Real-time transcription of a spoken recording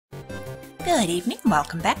Good evening,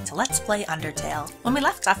 welcome back to Let's Play Undertale. When we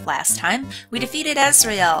left off last time, we defeated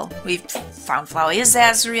Azrael. We found Flowey as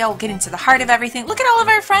Azrael, getting to the heart of everything. Look at all of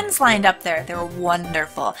our friends lined up there. They were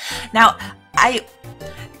wonderful. Now,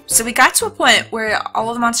 so we got to a point where all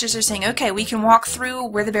of the monsters are saying, okay, we can walk through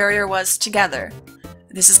where the barrier was together.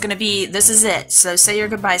 This is it. So say your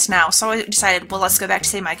goodbyes now. So I decided, well, let's go back to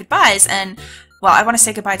say my goodbyes, and well, I want to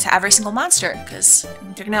say goodbye to every single monster, because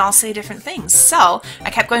they're going to all say different things. So, I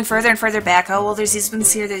kept going further and further back. Oh, well, there's these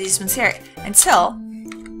ones here, there's these ones here. Until,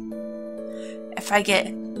 if I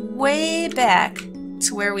get way back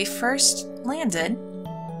to where we first landed,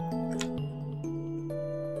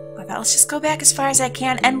 I thought, let's just go back as far as I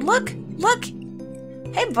can. And look! Look!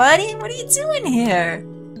 Hey, buddy, what are you doing here?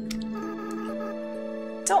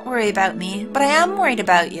 Don't worry about me, but I am worried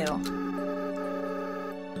about you.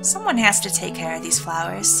 Someone has to take care of these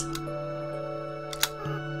flowers.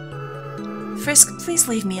 Frisk, please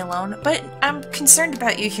leave me alone, but I'm concerned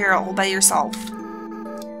about you here all by yourself.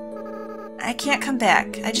 I can't come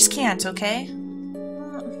back. I just can't, okay?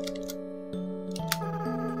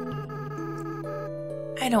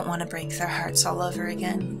 I don't want to break their hearts all over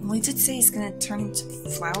again. Well, he did say he's gonna turn into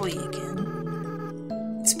Flowey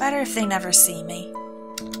again. It's better if they never see me.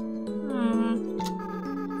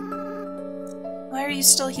 Why are you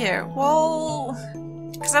still here? Well,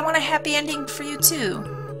 because I want a happy ending for you too.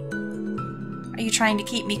 Are you trying to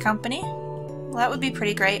keep me company? Well, that would be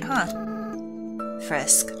pretty great, huh?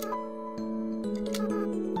 Frisk.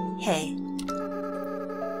 Hey.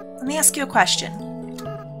 Let me ask you a question.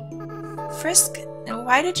 Frisk,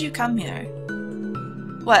 why did you come here?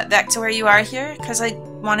 What, back to where you are here? Because I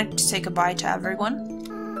wanted to say goodbye to everyone.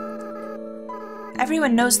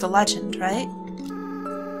 Everyone knows the legend, right?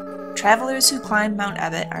 Travelers who climb Mount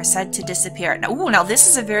Ebott are said to disappear. Now this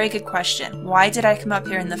is a very good question. Why did I come up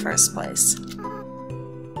here in the first place?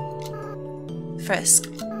 Frisk.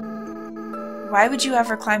 Why would you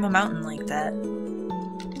ever climb a mountain like that?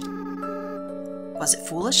 Was it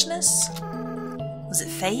foolishness? Was it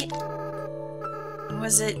fate?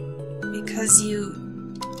 Was it because you...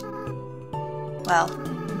 Well,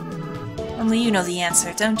 only you know the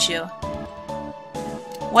answer, don't you?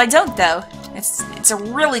 Well, I don't, though. It's a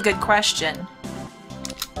really good question.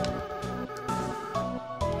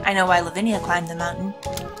 I know why Lavinia climbed the mountain.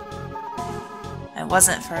 It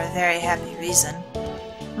wasn't for a very happy reason.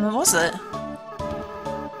 What was it?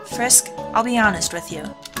 Frisk, I'll be honest with you.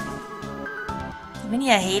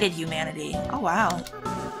 Lavinia hated humanity. Oh, wow.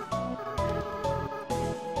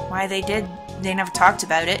 Why they did, they never talked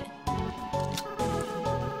about it.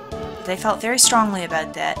 They felt very strongly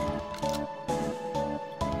about that.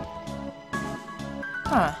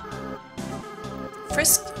 Huh.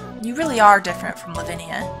 Frisk, you really are different from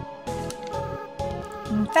Lavinia.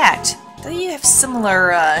 In fact, though you have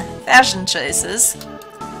similar, fashion choices,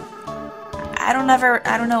 I don't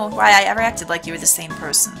know why I ever acted like you were the same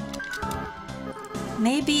person.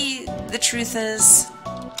 Maybe the truth is,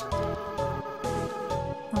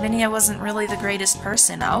 Lavinia wasn't really the greatest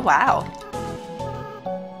person. Oh, wow.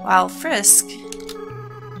 While Frisk,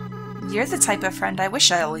 you're the type of friend I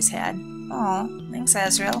wish I always had. Aw, thanks,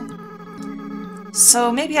 Azrael.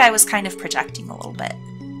 So maybe I was kind of projecting a little bit.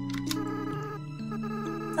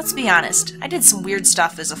 Let's be honest, I did some weird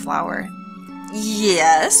stuff as a flower.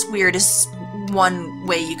 Yes, weird is one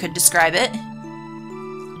way you could describe it.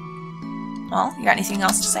 Well, you got anything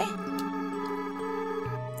else to say?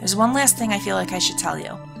 There's one last thing I feel like I should tell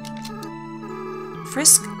you.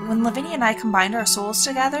 Frisk, when Lavinia and I combined our souls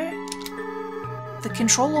together, the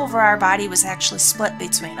control over our body was actually split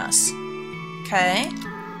between us. Okay?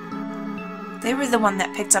 They were the one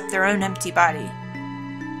that picked up their own empty body.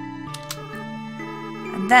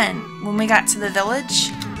 And then, when we got to the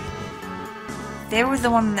village, they were the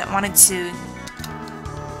one that wanted to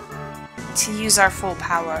use our full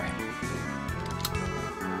power.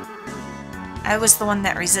 I was the one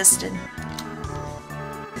that resisted.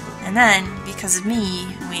 And then, because of me,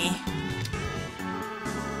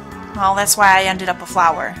 well, that's why I ended up a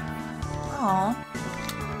flower. Oh.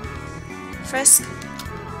 Frisk,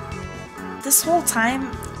 this whole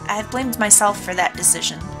time, I've blamed myself for that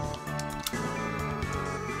decision.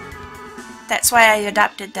 That's why I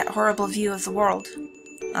adopted that horrible view of the world.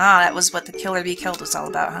 Ah, that was what the Kill or Be Killed was all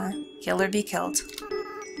about, huh? Kill or be killed.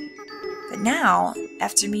 But now,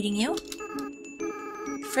 after meeting you,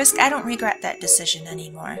 Frisk, I don't regret that decision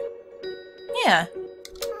anymore. Yeah.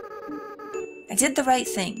 I did the right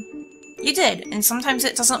thing. You did, and sometimes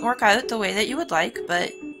it doesn't work out the way that you would like,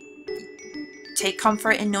 but take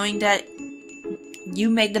comfort in knowing that you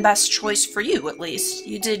made the best choice for you, at least.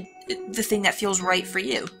 You did the thing that feels right for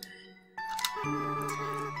you.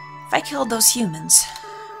 If I killed those humans,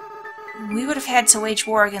 we would have had to wage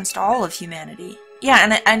war against all of humanity.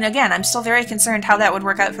 Yeah, and again, I'm still very concerned how that would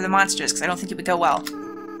work out for the monsters, because I don't think it would go well.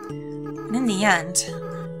 And in the end,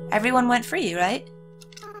 everyone went free, right?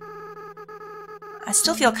 I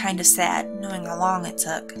still feel kind of sad, knowing how long it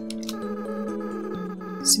took.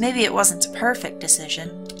 So maybe it wasn't a perfect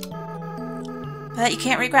decision. But you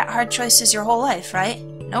can't regret hard choices your whole life, right?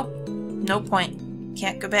 Nope. No point.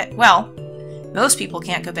 Can't go back. Well, most people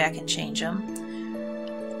can't go back and change them.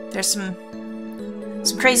 There's some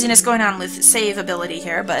craziness going on with save ability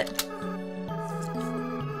here, but...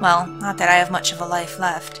 well, not that I have much of a life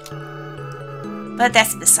left. But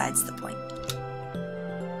that's besides the point.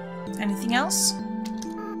 Anything else?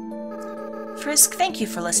 Frisk, thank you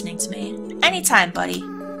for listening to me. Anytime, buddy.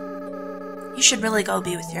 You should really go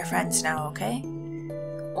be with your friends now, okay?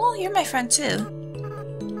 Well, you're my friend too.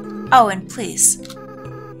 Oh, and please,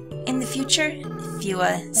 in the future, if you,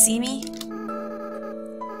 see me,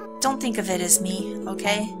 don't think of it as me,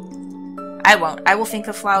 okay? I won't. I will think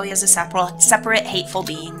of Flowey as a separate, hateful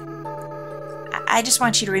being. I just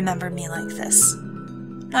want you to remember me like this.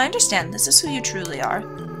 No, I understand. This is who you truly are.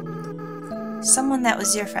 Someone that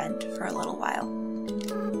was your friend for a little while.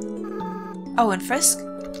 Oh, and Frisk?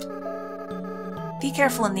 Be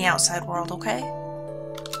careful in the outside world, okay?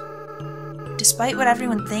 Despite what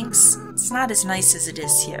everyone thinks, it's not as nice as it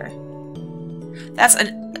is here. That's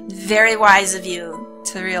very wise of you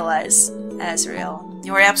to realize, Azrael.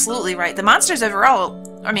 You are absolutely right. The monsters overall,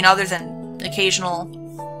 I mean, other than occasional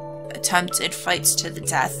attempted fights to the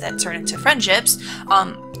death that turn into friendships,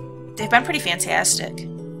 they've been pretty fantastic.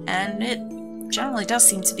 And it generally does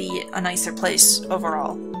seem to be a nicer place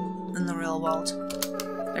overall than the real world.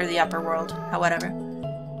 Or the upper world, however.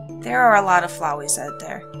 There are a lot of Flowies out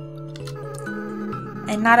there.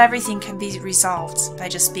 And not everything can be resolved by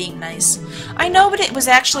just being nice. I know, but it was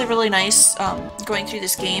actually really nice going through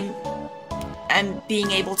this game and being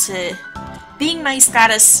able to... being nice got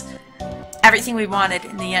us everything we wanted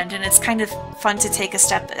in the end, and it's kind of fun to take a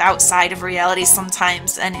step outside of reality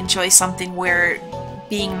sometimes and enjoy something where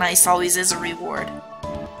being nice always is a reward.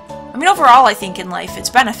 I mean, overall, I think in life it's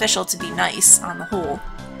beneficial to be nice on the whole,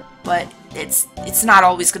 but it's not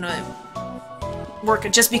always going to work.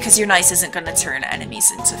 Just because you're nice isn't going to turn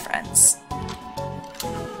enemies into friends.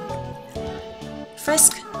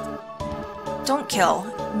 Frisk, don't kill.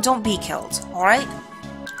 Don't be killed, alright?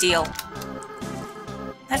 Deal.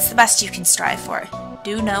 That's the best you can strive for.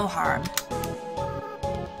 Do no harm.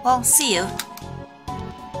 Well, see you.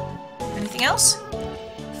 Anything else?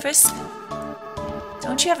 Frisk,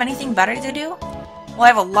 don't you have anything better to do? Well, I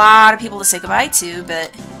have a lot of people to say goodbye to, but...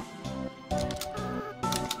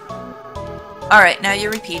 alright, now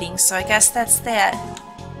you're repeating, so I guess that's that.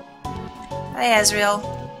 Bye, Azrael.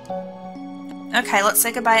 Okay, let's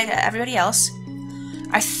say goodbye to everybody else.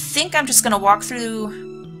 I think I'm just gonna walk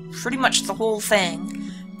through pretty much the whole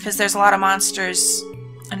thing, because there's a lot of monsters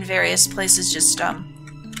in various places just,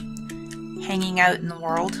 hanging out in the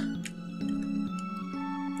world.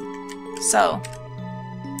 So,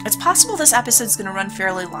 it's possible this episode's gonna run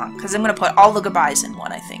fairly long, because I'm gonna put all the goodbyes in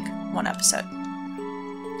one, I think. One episode.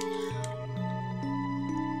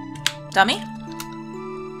 Dummy?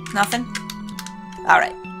 Nothing?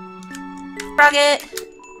 Alright. Frogget!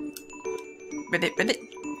 Ribbit, ribbit.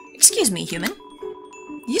 Excuse me, human.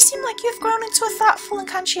 You seem like you've grown into a thoughtful and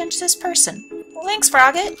conscientious person. Well, thanks,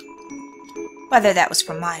 Frogget. Whether that was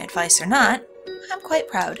from my advice or not, I'm quite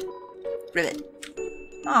proud. Ribbit.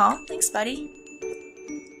 Aw, thanks, buddy.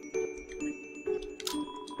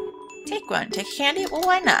 Take one. Take a candy? Well,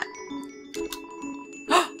 why not?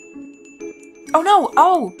 Oh no!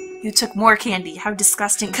 Oh! You took more candy. How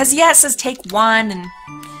disgusting. Because, yeah, it says take one, and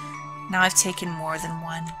now I've taken more than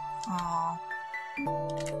one. Aww.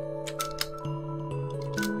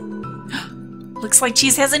 Looks like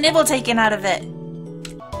Cheese has a nibble taken out of it.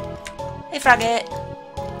 Hey, Frogget.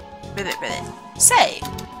 Ribbit, ribbit. Say,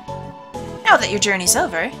 now that your journey's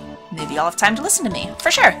over, maybe you'll have time to listen to me.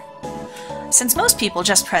 For sure. Since most people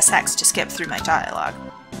just press X to skip through my dialogue.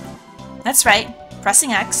 That's right.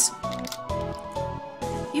 Pressing X.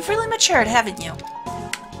 You've really matured, haven't you?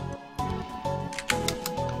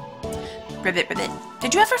 Ribbit, ribbit.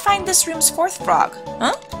 Did you ever find this room's fourth frog?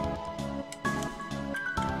 Huh?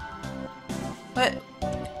 What?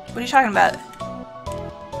 What are you talking about?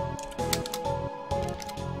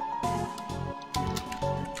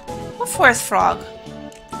 What fourth frog?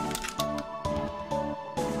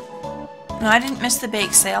 No, I didn't miss the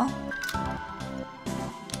bake sale.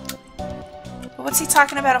 But what's he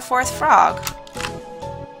talking about, a fourth frog?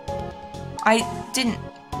 I didn't...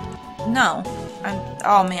 No.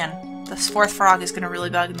 Oh man, this fourth frog is gonna really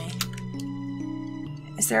bug me.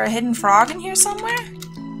 Is there a hidden frog in here somewhere?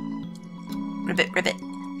 Ribbit, ribbit.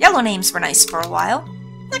 Yellow names were nice for a while.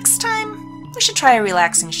 Next time, we should try a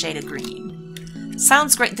relaxing shade of green.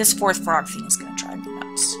 Sounds great. This fourth frog thing is going to drive me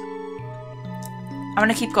nuts. I'm going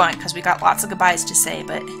to keep going because we got lots of goodbyes to say,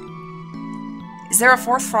 but... Is there a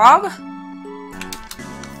fourth frog?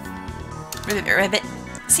 Ribbit, ribbit.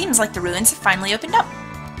 Seems like the ruins have finally opened up.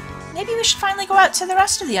 Maybe we should finally go out to the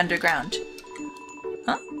rest of the underground.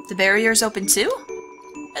 Huh? The barrier's open too?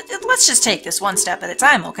 Let's just take this one step at a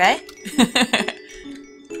time, okay?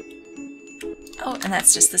 Oh, and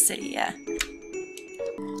that's just the city, yeah.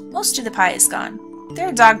 Most of the pie is gone. There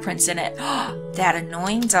are dog prints in it. That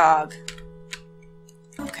annoying dog.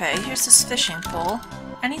 Okay, here's this fishing pole.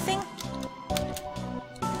 Anything?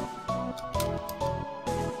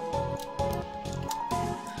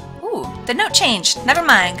 Ooh, the note changed. Never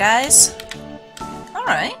mind, guys.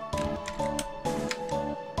 Alright.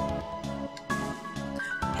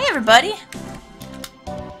 Hey, everybody.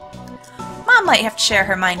 Mom might have to share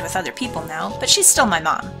her mind with other people now, but she's still my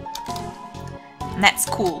mom. And that's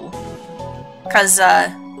cool. Because,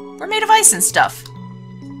 we're made of ice and stuff.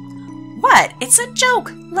 What? It's a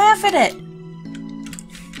joke! Laugh at it!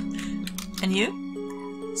 And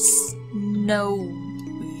you? Snowy.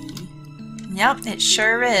 Yep, it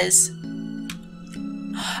sure is.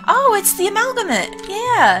 Oh, it's the amalgamate!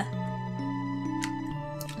 Yeah!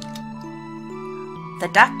 The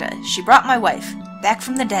doctor, she brought my wife, back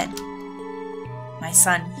from the dead. My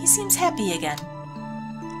son, he seems happy again.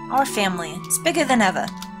 Our family, it's bigger than ever.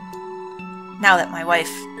 Now that my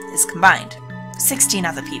wife is combined, 16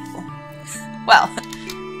 other people. Well,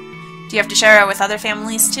 do you have to share her with other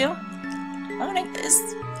families too?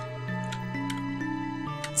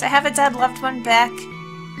 To have a dead loved one back,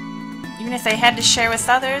 even if they had to share with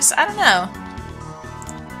others, I don't know.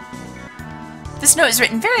 This note is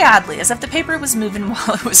written very oddly, as if the paper was moving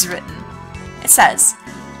while it was written. It says,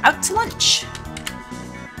 out to lunch.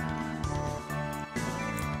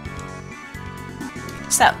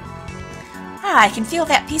 So, I can feel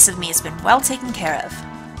that piece of me has been well taken care of.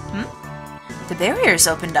 The barrier's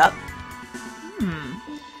opened up.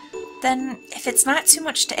 Then, if it's not too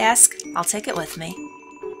much to ask, I'll take it with me.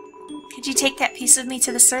 Could you take that piece of me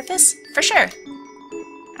to the surface? For sure.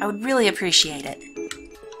 I would really appreciate it.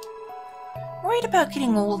 Worried about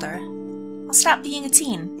getting older. I'll stop being a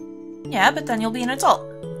teen. Yeah, but then you'll be an adult.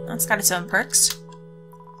 That's got its own perks.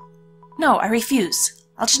 No, I refuse.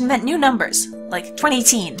 I'll just invent new numbers, like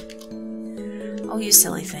 20-teen. Oh, you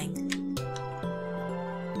silly thing.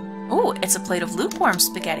 Ooh, it's a plate of lukewarm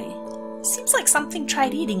spaghetti. Seems like something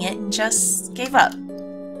tried eating it and just gave up.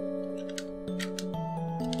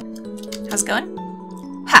 How's it going?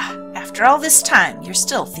 Ha! After all this time, you're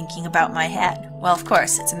still thinking about my hat. Well, of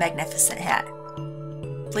course, it's a magnificent hat.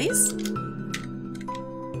 Please?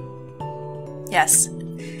 Yes,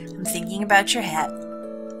 I'm thinking about your hat.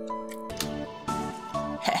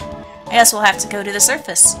 I guess we'll have to go to the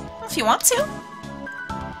surface. If you want to.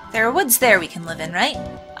 There are woods there we can live in, right?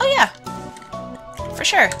 Oh yeah. For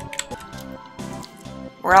sure.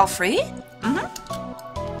 We're all free?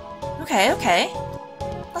 Mm-hmm. Okay, okay.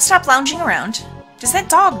 Let's stop lounging around. Does that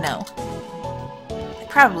dog know? It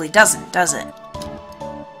probably doesn't, does it?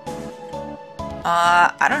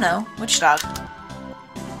 I don't know. Which dog?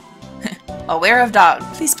 Aware of dog.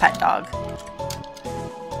 Please pet dog.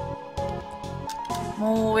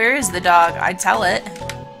 Well, where is the dog? I'd tell it.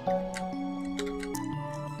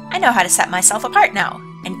 I know how to set myself apart now.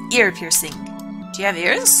 An ear piercing. Do you have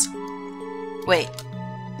ears? Wait.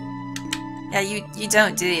 Yeah, you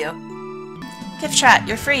don't, do you? Gift shot,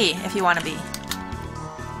 you're free if you want to be.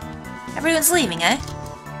 Everyone's leaving, eh?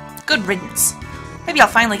 Good riddance. Maybe I'll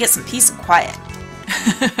finally get some peace and quiet.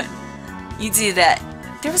 You do that.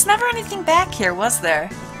 There was never anything back here, was there?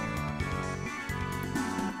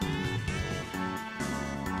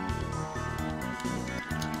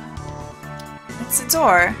 It's a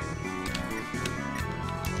door.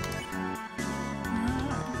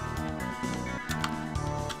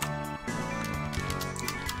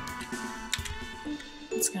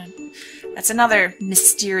 That's good. That's another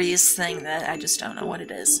mysterious thing that I just don't know what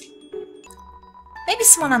it is. Maybe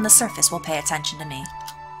someone on the surface will pay attention to me.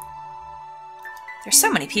 There's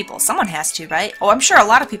so many people. Someone has to, right? Oh, I'm sure a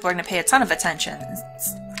lot of people are going to pay a ton of attention.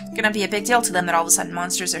 It's going to be a big deal to them that all of a sudden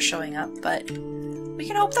monsters are showing up, but we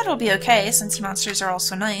can hope that it'll be okay, since monsters are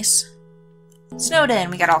also nice. Snowed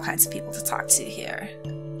in, we got all kinds of people to talk to here.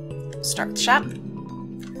 Start with the shop.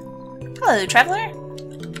 Hello, traveler.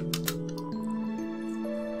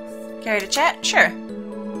 Care to chat? Sure.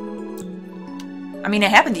 I mean,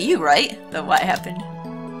 it happened to you, right? But what happened?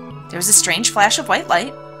 There was a strange flash of white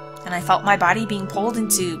light. and I felt my body being pulled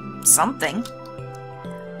into something.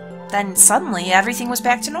 Then suddenly everything was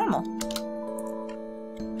back to normal.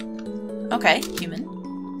 Okay, human.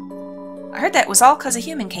 I heard that was all because a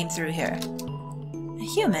human came through here. A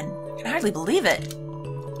human? I can hardly believe it.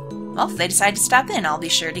 Well, if they decide to stop in, I'll be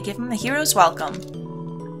sure to give them a hero's welcome.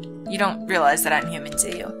 You don't realize that I'm human,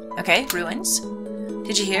 do you? Okay, ruins.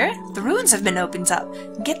 Did you hear? The ruins have been opened up.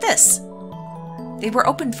 Get this. They were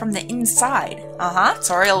opened from the inside. Uh-huh,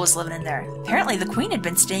 Toriel was living in there. Apparently the queen had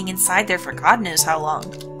been staying inside there for God knows how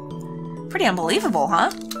long. Pretty unbelievable,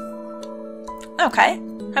 huh? Okay,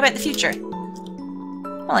 how about the future?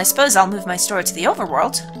 Well, I suppose I'll move my store to the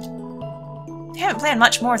overworld. I haven't planned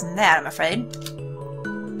much more than that, I'm afraid.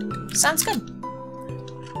 Sounds good.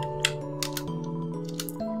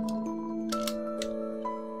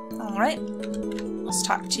 Alright, let's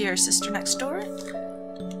talk to your sister next door.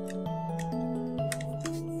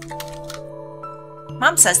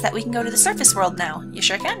 Mom says that we can go to the surface world now. You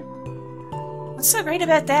sure can? What's so great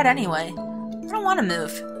about that anyway? I don't want to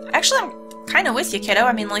move. Actually, I'm kind of with you, kiddo.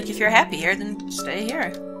 I mean, like, if you're happy here, then stay here.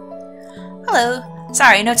 Hello.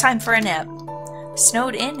 Sorry, no time for a nap.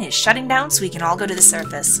 Snowed Inn is shutting down so we can all go to the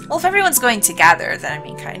surface. Well, if everyone's going together, then I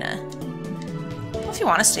mean, kinda. Well, if you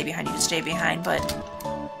want to stay behind, you can stay behind, but...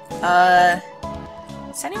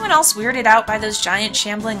 Is anyone else weirded out by those giant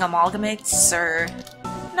shambling amalgamates, or...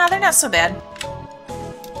 No, they're not so bad.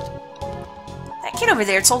 That kid over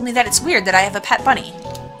there told me that it's weird that I have a pet bunny.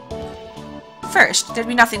 First, there'd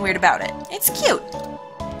be nothing weird about it. It's cute.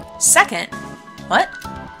 Second... What?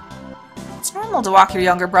 It's normal to walk your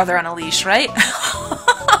younger brother on a leash, right?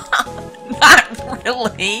 Not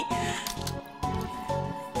really.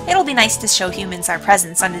 It'll be nice to show humans our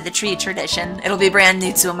presence under the tree tradition. It'll be brand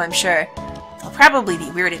new to them, I'm sure. They'll probably be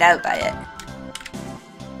weirded out by it.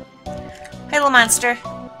 Hey, little monster.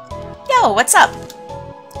 Yo, what's up?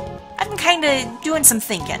 I've been kinda doing some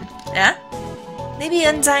thinking. Yeah? Maybe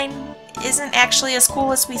Undyne isn't actually as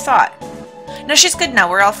cool as we thought. No, she's good now.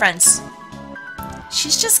 We're all friends.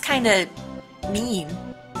 She's just kinda... mean.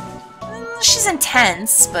 She's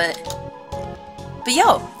intense, but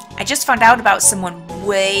yo, I just found out about someone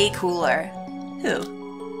way cooler. Who?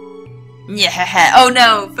 Yeah, oh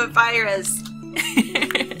no, Papyrus.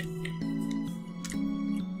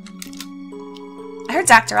 I heard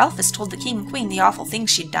Dr. Elphys told the king and queen the awful things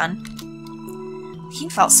she'd done. The king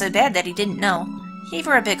felt so bad that he didn't know. He gave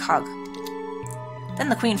her a big hug. Then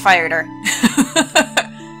the queen fired her.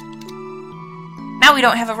 Now we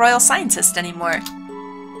don't have a royal scientist anymore.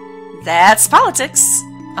 That's politics.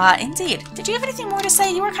 Indeed. Did you have anything more to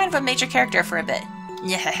say? You were kind of a major character for a bit.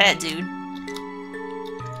 Yeah, dude.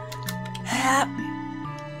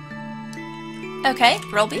 Okay,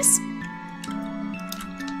 Rolbies.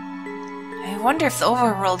 I wonder if the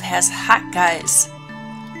overworld has hot guys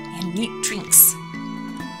and neat drinks.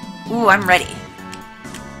 Ooh, I'm ready.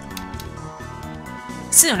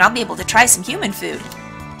 Soon I'll be able to try some human food.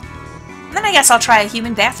 And then I guess I'll try a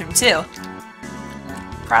human bathroom, too.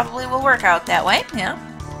 Probably will work out that way, yeah.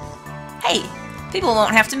 Hey, people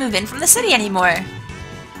won't have to move in from the city anymore.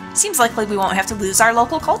 Seems likely we won't have to lose our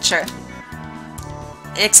local culture.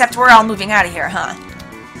 Except we're all moving out of here, huh?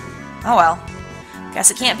 Oh well.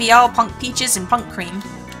 Guess it can't be all punk peaches and punk cream.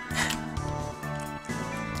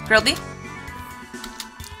 Grillby?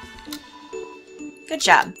 Good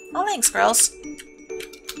job. Oh, thanks, girls.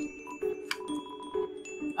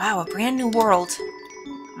 Wow, a brand new world.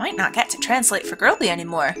 Might not get to translate for Grillby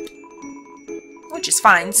anymore. Which is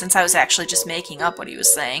fine, since I was actually just making up what he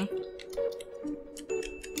was saying.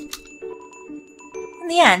 In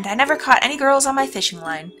the end, I never caught any girls on my fishing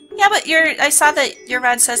line. Yeah, but I saw that your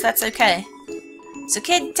rod says that's okay. So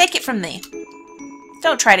kid, take it from me.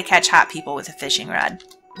 Don't try to catch hot people with a fishing rod.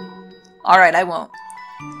 Alright, I won't.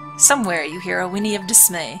 Somewhere you hear a whinny of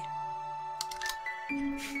dismay.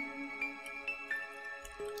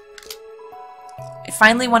 It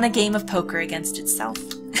finally won a game of poker against itself.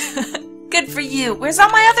 Good for you! Where's all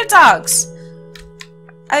my other dogs?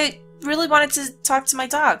 I really wanted to talk to my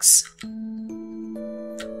dogs.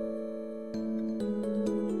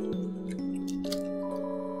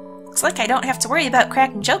 Looks like I don't have to worry about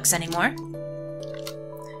cracking jokes anymore.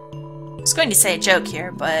 I was going to say a joke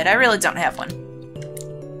here, but I really don't have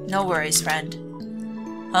one. No worries, friend.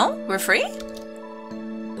 Oh, we're free?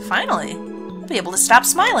 Finally. I'll be able to stop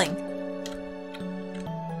smiling.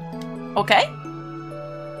 Okay.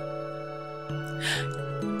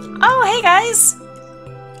 Oh, hey guys!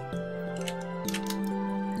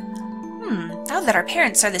 Now that our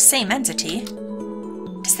parents are the same entity,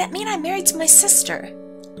 does that mean I'm married to my sister?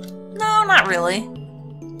 No, not really.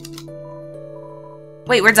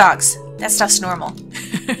 Wait, we're dogs. That stuff's normal.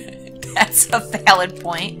 That's a valid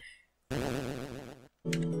point.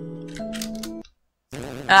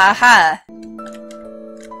 Aha!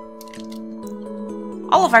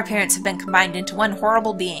 All of our parents have been combined into one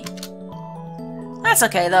horrible being. That's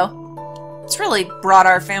okay, though. It's really brought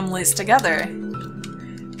our families together.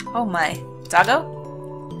 Oh my.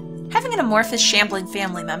 Doggo? Having an amorphous, shambling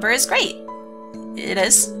family member is great. It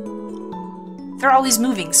is. They're always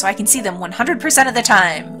moving, so I can see them 100% of the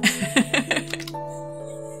time.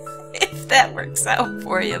 If that works out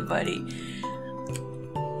for you, buddy.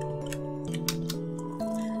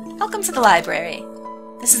 Welcome to the library.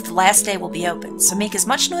 This is the last day we'll be open, so make as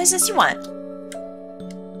much noise as you want.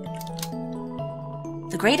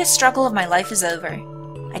 The greatest struggle of my life is over.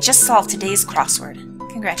 I just solved today's crossword.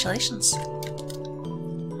 Congratulations.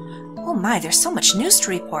 Oh my, there's so much news to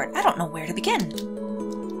report. I don't know where to begin.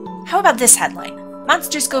 How about this headline?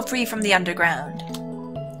 Monsters go free from the underground.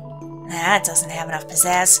 That doesn't have enough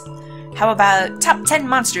pizzazz. How about top 10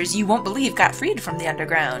 monsters you won't believe got freed from the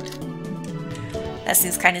underground? That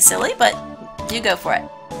seems kind of silly, but you go for it.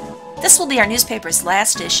 This will be our newspaper's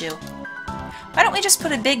last issue. Why don't we just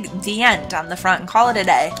put a big "The End" on the front and call it a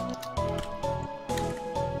day?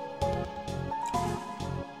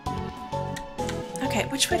 Okay,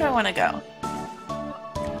 which way do I want to go?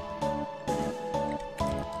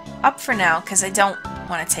 Up for now, because I don't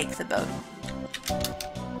want to take the boat.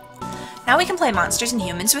 Now we can play monsters and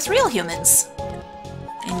humans with real humans.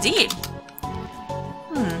 Indeed.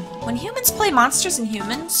 When humans play monsters and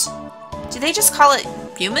humans, do they just call it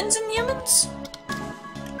humans and humans?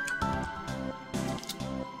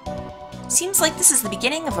 Seems like this is the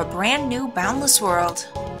beginning of a brand new, boundless world.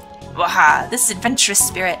 Waha, this adventurous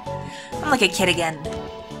spirit. I'm like a kid again.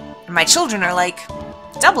 And my children are like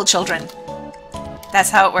double children.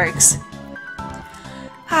 That's how it works.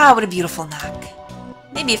 Ah, what a beautiful knock.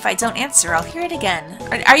 Maybe if I don't answer, I'll hear it again.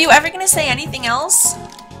 Are you ever going to say anything else?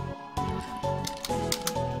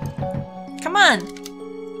 Come on.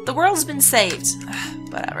 The world's been saved.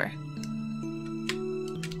 Ugh, whatever.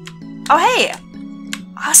 Oh, hey!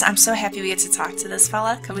 Awesome. I'm so happy we get to talk to this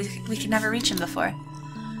fella, because we could never reach him before.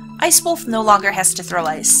 Ice Wolf no longer has to throw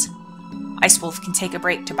ice. Ice Wolf can take a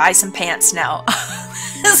break to buy some pants now.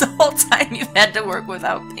 This whole time you've had to work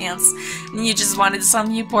without pants, and you just wanted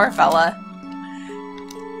some, you poor fella.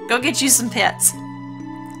 Go get you some pants.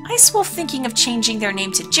 Ice Wolf thinking of changing their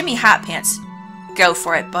name to Jimmy Hot Pants. Go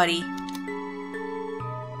for it, buddy.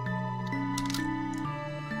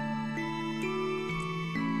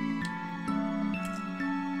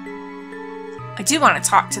 I do want to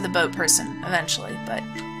talk to the boat person eventually, but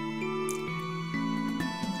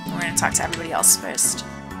we're going to talk to everybody else first.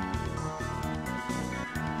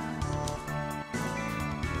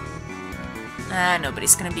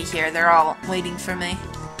 Nobody's going to be here. They're all waiting for me.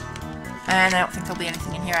 And I don't think there'll be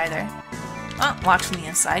anything in here either. Oh, locked from the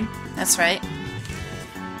inside. That's right.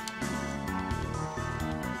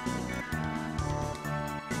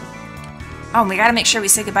 Oh, we gotta make sure we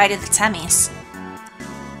say goodbye to the Temmies.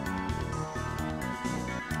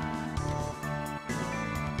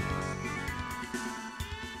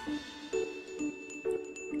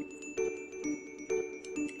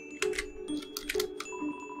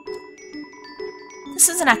 This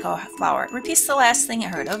is an echo flower. It repeats the last thing it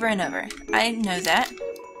heard over and over. I know that.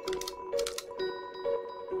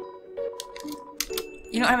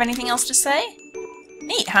 You don't have anything else to say?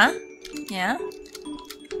 Neat, huh? Yeah.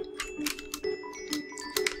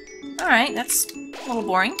 Alright, that's a little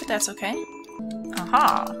boring, but that's okay.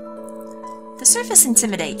 Aha. The surface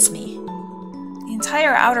intimidates me. The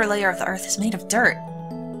entire outer layer of the earth is made of dirt.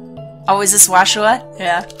 Oh, is this Washua?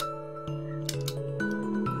 Yeah.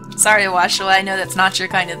 Sorry, Washua, I know that's not your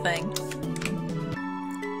kind of thing.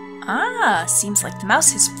 Ah, seems like the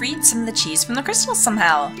mouse has freed some of the cheese from the crystal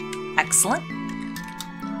somehow. Excellent.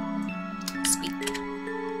 Sweet.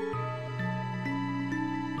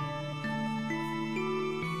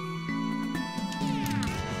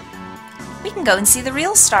 We can go and see the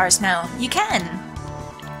real stars now. You can.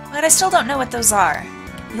 But I still don't know what those are.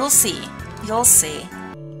 You'll see. You'll see.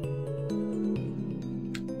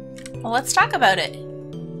 Well, let's talk about it.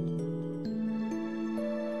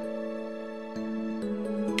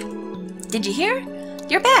 Did you hear?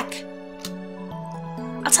 You're back!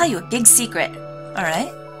 I'll tell you a big secret. Alright?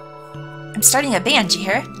 I'm starting a band, you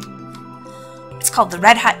hear? It's called the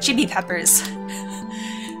Red Hot Chili Peppers.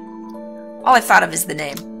 All I thought of is the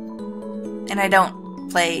name. And I don't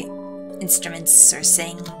play instruments or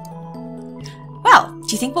sing. Well,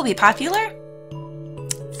 do you think we'll be popular?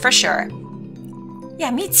 For sure.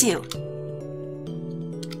 Yeah, me too.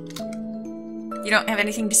 You don't have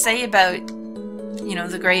anything to say about, you know,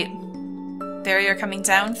 the great barrier coming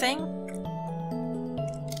down thing?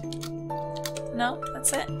 No?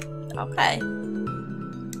 That's it? Okay.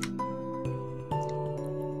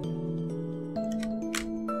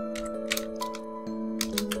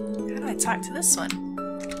 How do I talk to this one?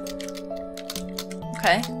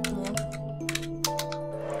 Okay.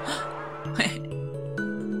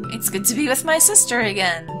 It's good to be with my sister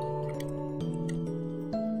again.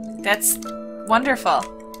 That's wonderful.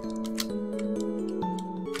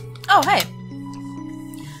 Oh, hey.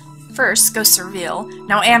 First, ghosts are real.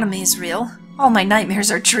 Now anime is real. All my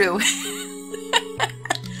nightmares are true.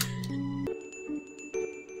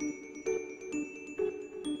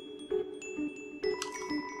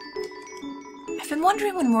 I've been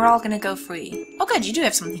wondering when we're all gonna go free. Oh good, you do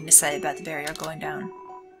have something to say about the barrier going down.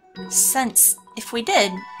 Since, if we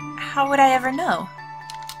did, how would I ever know?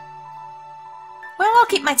 Well, I'll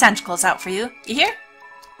keep my tentacles out for you. You hear?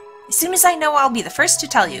 As soon as I know, I'll be the first to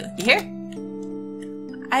tell you. You hear?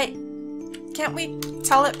 Can't we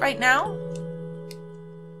tell it right now?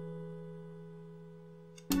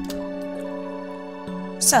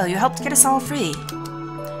 So, you helped get us all free.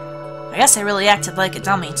 I guess I really acted like a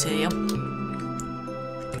dummy to you.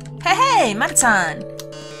 Hey, hey, Mata-san!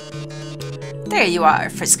 There you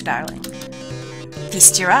are, Frisk darling.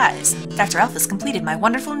 Feast your eyes. Dr. Alpha's completed my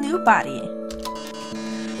wonderful new body.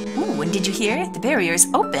 Ooh, and did you hear? The barrier's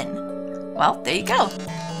open. Well, there you go.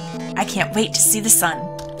 I can't wait to see the sun.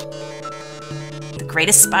 The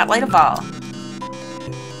greatest spotlight of all.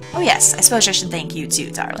 Oh yes, I suppose I should thank you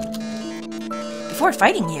too, darling. Before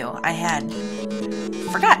fighting you, I had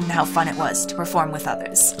forgotten how fun it was to perform with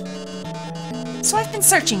others. So I've been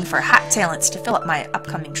searching for hot talents to fill up my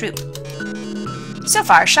upcoming troupe. So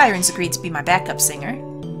far, Shiren's agreed to be my backup singer.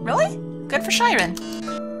 Really? Good for Shiren.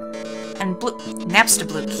 And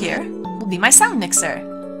Napstablook here will be my sound mixer.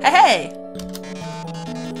 Hey, hey!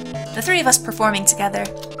 The three of us performing together.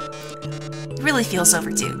 It really feels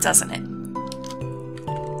overdue, doesn't it?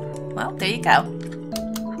 Well, there you go.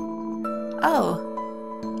 Oh.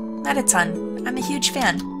 Meta-ton, I'm a huge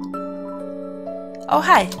fan. Oh,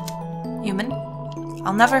 hi, human.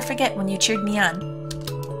 I'll never forget when you cheered me on.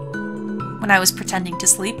 When I was pretending to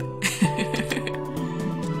sleep.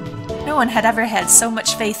 No one had ever had so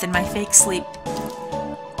much faith in my fake sleep.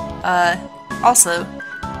 Also,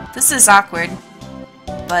 this is awkward,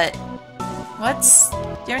 but what's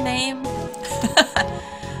your name?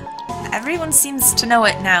 Everyone seems to know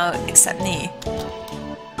it now except me.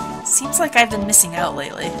 Seems like I've been missing out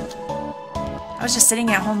lately. I was just sitting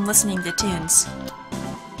at home listening to tunes.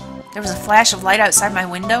 There was a flash of light outside my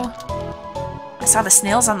window. I saw the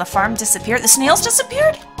snails on the farm disappear. The snails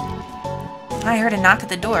disappeared? And I heard a knock at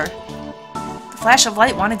the door. The flash of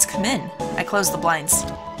light wanted to come in. I closed the blinds.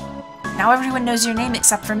 Now everyone knows your name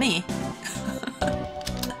except for me.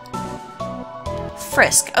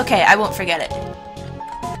 Frisk. Okay, I won't forget it.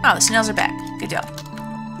 Oh, the snails are back. Good deal.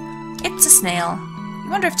 It's a snail. I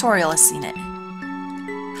wonder if Toriel has seen it.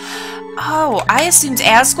 Oh, I assumed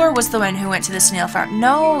Asgore was the one who went to the snail farm.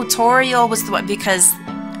 No, Toriel was the one because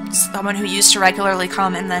someone who used to regularly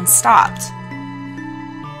come and then stopped.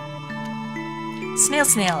 Snail,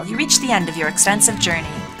 snail, you reached the end of your extensive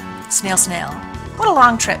journey. Snail, snail. What a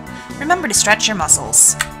long trip. Remember to stretch your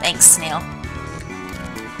muscles. Thanks, snail.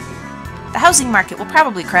 The housing market will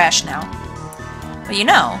probably crash now. But you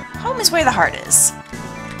know, home is where the heart is.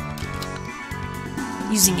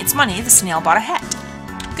 Using its money, the snail bought a hat.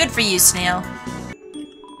 Good for you, snail.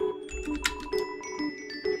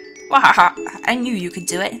 Wahaha, I knew you could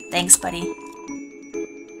do it. Thanks, buddy.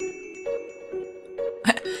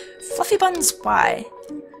 Fluffy Buns, why?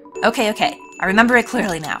 Okay, I remember it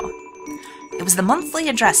clearly now. It was the monthly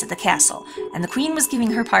address at the castle, and the Queen was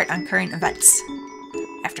giving her part on current events.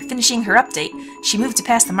 After finishing her update, she moved to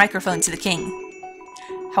pass the microphone to the king.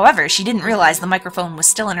 However, she didn't realize the microphone was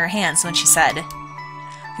still in her hands when she said,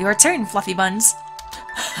 "Your turn, Fluffy Buns."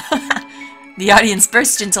 The audience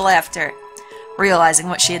burst into laughter. Realizing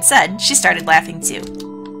what she had said, she started laughing too.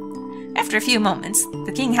 After a few moments,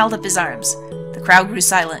 the king held up his arms. The crowd grew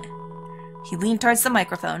silent. He leaned towards the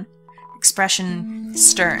microphone, expression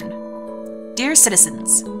stern. "Dear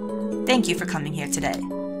citizens, thank you for coming here today.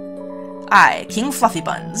 I, King Fluffy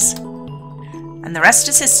Buns. And the rest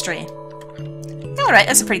is history." Alright,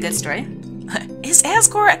 that's a pretty good story. Is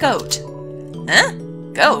Asgore a goat? Huh?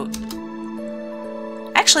 Goat?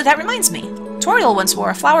 Actually, that reminds me. Toriel once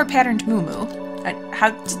wore a flower-patterned muumuu.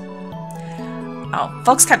 Oh,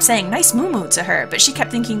 folks kept saying nice muumuu to her, but she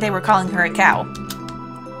kept thinking they were calling her a cow.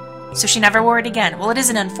 So she never wore it again. Well, it is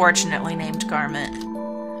an unfortunately named garment.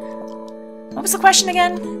 What was the question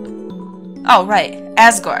again? Oh, right.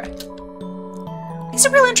 Asgore. He's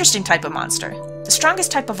a real interesting type of monster. The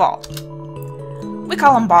strongest type of all. We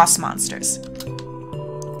call them boss monsters.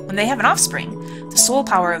 When they have an offspring, the soul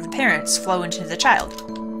power of the parents flow into the child,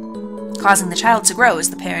 causing the child to grow as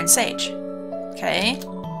the parent's age. Okay.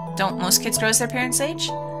 Don't most kids grow as their parents' age?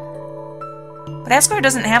 But Asgore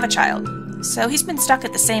doesn't have a child, so he's been stuck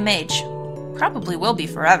at the same age. Probably will be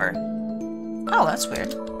forever. Oh, that's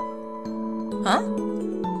weird. Huh?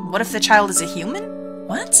 What if the child is a human?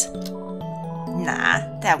 What?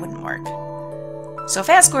 Nah, that wouldn't work. So if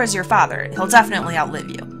Asgore is your father, he'll definitely outlive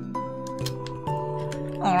you.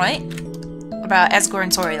 Alright. What about Asgore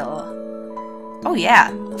and Toriel? Oh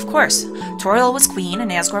yeah, of course. Toriel was queen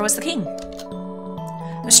and Asgore was the king.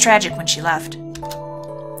 It was tragic when she left,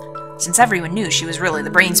 since everyone knew she was really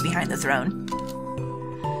the brains behind the throne.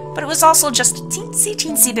 But it was also just a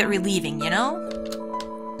teensy bit relieving, you know?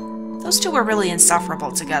 Those two were really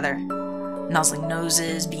insufferable together. Nuzzling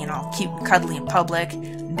noses, being all cute and cuddly in public,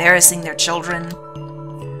 embarrassing their children.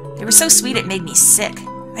 They were so sweet it made me sick.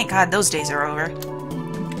 Thank God those days are over.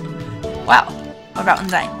 Wow, what about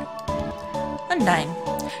Undine? Undine.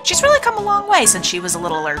 She's really come a long way since she was a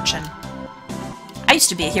little urchin. I used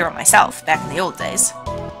to be a hero myself, back in the old days.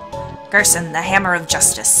 Gerson, the Hammer of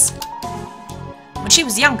Justice. When she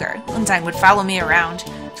was younger, Undine would follow me around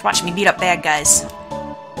to watch me beat up bad guys.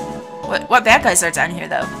 What bad guys are down here,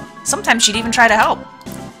 though? Sometimes she'd even try to help.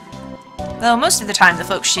 Though most of the time, the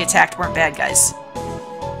folks she attacked weren't bad guys.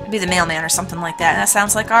 Maybe the mailman or something like that, and that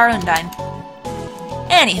sounds like our Undine.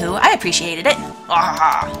 Anywho, I appreciated it.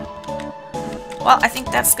 Ah. Well, I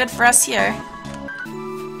think that's good for us here.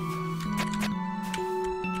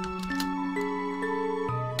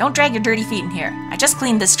 Don't drag your dirty feet in here. I just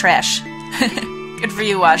cleaned this trash. Good for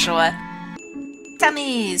you, Washawa.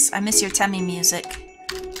 Temmies! I miss your Temmy music.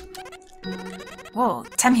 Whoa,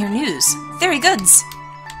 Temhere news. Very goods.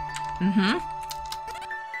 Mm-hmm.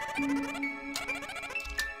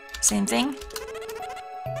 Same thing?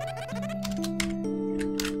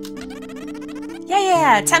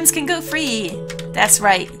 Yeah, Tems can go free! That's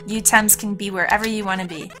right, you Tems can be wherever you want to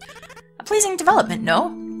be. A pleasing development,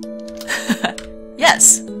 no?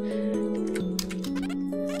 Yes.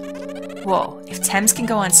 Whoa, if Tems can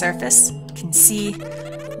go on surface, can see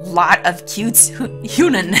lot of cute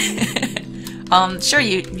Hunan. Sure,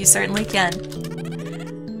 you certainly can.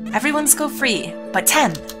 Everyone's go free, but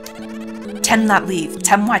Tem! Tem not leave.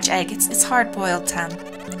 Tem watch egg. It's hard-boiled, Tem.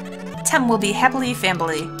 Tem will be happily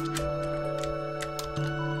family.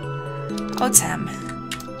 Oh, Tem.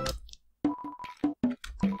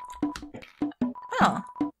 Oh.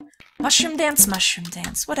 Mushroom dance, mushroom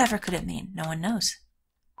dance. Whatever could it mean? No one knows.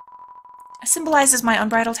 It symbolizes my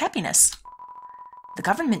unbridled happiness. The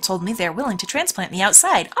government told me they're willing to transplant me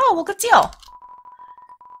outside. Oh, well, good deal.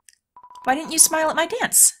 Why didn't you smile at my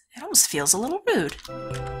dance? It almost feels a little rude.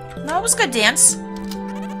 No, it was a good dance.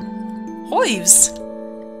 Hoives.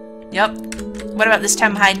 Yep. What about this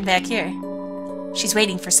Tem hiding back here? She's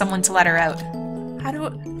waiting for someone to let her out.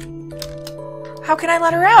 How can I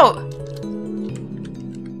let her out?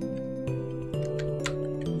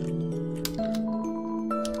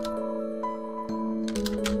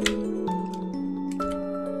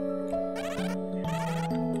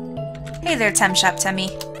 Hey there, Tem Shop Temmy.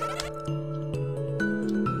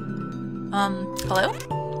 Hello?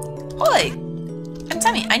 Hoi! I'm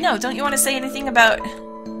Temmy. I know, don't you want to say anything about...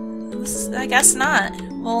 I guess not.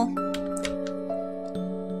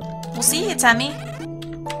 We'll see you, Temmy.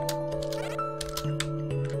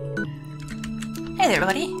 Hey there,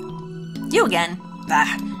 buddy. You again.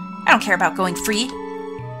 Bah, I don't care about going free.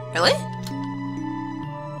 Really?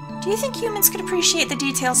 Do you think humans could appreciate the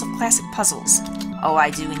details of classic puzzles? Oh, I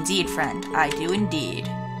do indeed, friend. I do indeed.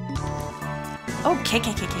 Okay.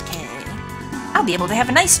 I'll be able to have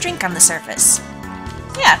a nice drink on the surface.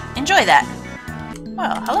 Yeah, enjoy that.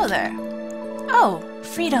 Well, hello there. Oh,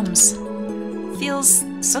 freedoms. Feels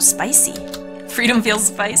so spicy. Freedom feels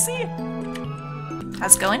spicy?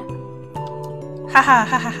 How's it going?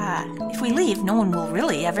 Ha. If we leave, no one will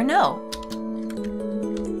really ever know.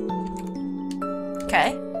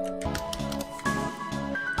 Okay.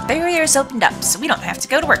 Barrier's opened up, so we don't have to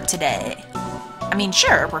go to work today. I mean,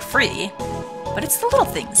 sure, we're free, but it's the little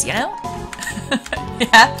things, you know?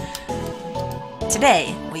 Yeah.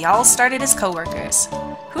 Today, we all started as co-workers.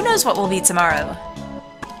 Who knows what we'll be tomorrow?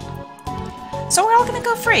 So we're all gonna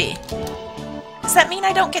go free. Does that mean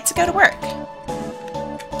I don't get to go to work?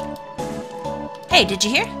 Hey, did you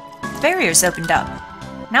hear? The barrier's opened up.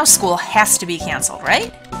 Now school has to be canceled,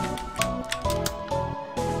 right?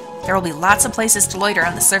 There will be lots of places to loiter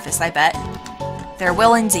on the surface, I bet. There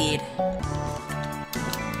will indeed.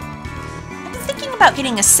 I've been thinking about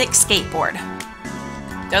getting a sick skateboard.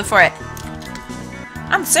 Go for it.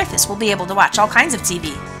 On the surface, we'll be able to watch all kinds of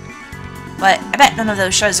TV. But I bet none of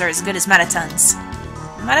those shows are as good as Metaton's.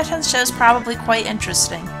 Metaton's show's probably quite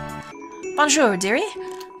interesting. Bonjour, dearie.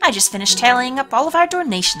 I just finished tallying up all of our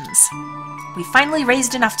donations. We finally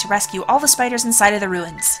raised enough to rescue all the spiders inside of the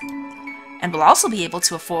ruins. And we'll also be able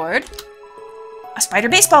to afford a spider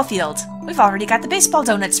baseball field. We've already got the baseball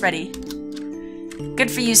donuts ready. Good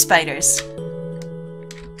for you, spiders.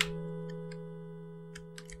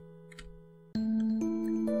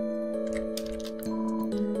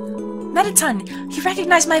 Metaton, he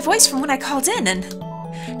recognized my voice from when I called in, and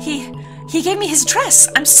he gave me his address.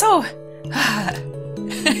 I'm so...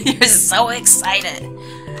 You're so excited.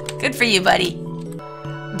 Good for you, buddy.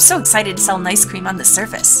 I'm so excited to sell nice cream on the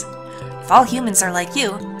surface. If all humans are like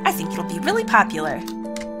you, I think it'll be really popular.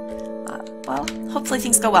 Well, hopefully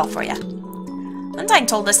things go well for you. Undyne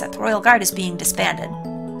told us that the Royal Guard is being disbanded.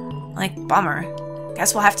 Like, bummer.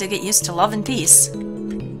 Guess we'll have to get used to love and peace.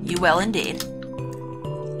 You will indeed.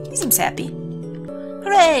 He seems happy.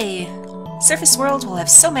 Hooray! Surface World will have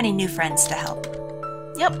so many new friends to help.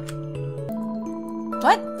 Yep.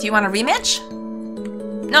 What? Do you want a rematch?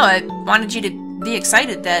 No, I wanted you to be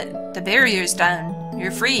excited that the barrier's down.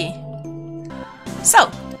 You're free.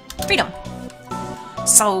 So, freedom.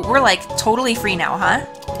 So, we're like totally free now, huh?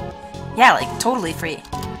 Yeah, like totally free.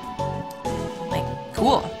 Like,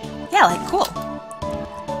 cool. Yeah, like cool.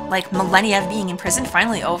 Like millennia of being imprisoned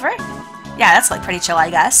finally over? Yeah, that's like pretty chill, I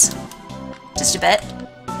guess. Just a bit.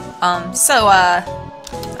 I'm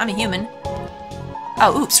a human.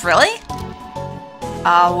 Oh, oops, really?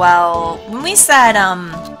 Well, when we said,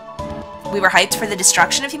 we were hyped for the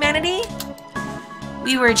destruction of humanity,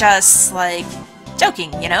 we were just, like,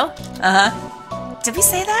 joking, you know? Uh-huh. Did we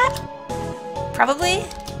say that? Probably?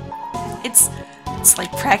 It's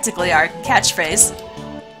like practically our catchphrase.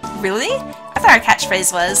 Really? I thought our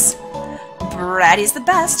catchphrase was, Bratty's the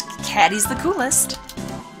best, Catty's the coolest.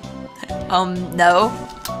 No.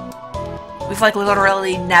 We've, like,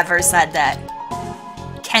 literally never said that.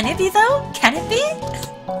 Can it be, though? Can it be?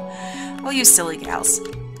 Well, you silly gals.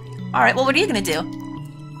 Alright, well, what are you gonna do?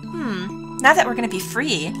 Now that we're gonna be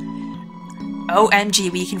free... OMG,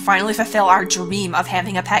 we can finally fulfill our dream of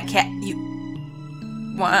having a pet cat. You...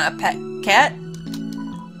 want a pet cat?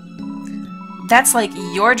 That's like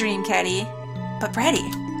your dream, Catty. But Bratty,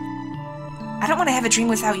 I don't want to have a dream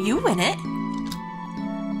without you in it.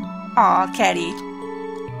 Aw, Catty.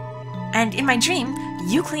 And in my dream,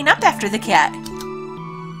 you clean up after the cat.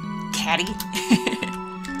 Catty.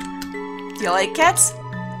 Do you like cats?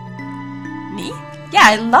 Me? Yeah,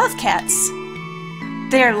 I love cats.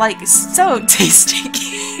 They're, like, so tasty.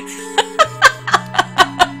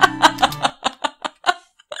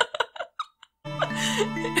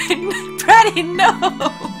 Bratty, no!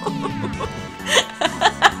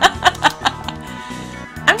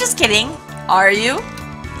 I'm just kidding. Are you?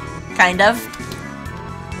 Kind of.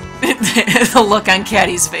 The look on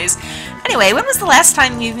Catty's face. Anyway, when was the last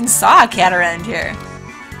time you even saw a cat around here?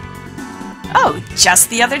 Oh, just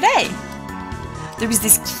the other day. There was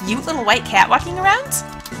this cute little white cat walking around.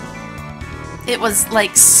 It was,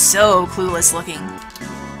 like, so clueless looking.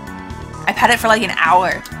 I pet it for like an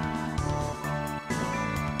hour.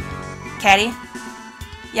 Catty?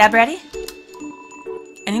 Yeah, Bratty?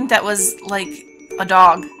 I think that was, like, a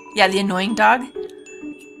dog. Yeah, the annoying dog.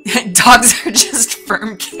 Dogs are just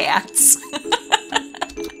firm cats.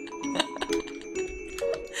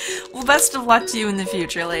 Well, best of luck to you in the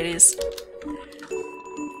future, ladies.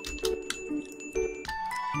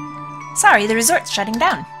 Sorry, the resort's shutting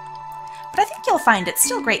down. But I think you'll find it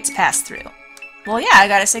still great to pass through. Well, yeah, I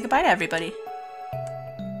gotta say goodbye to everybody.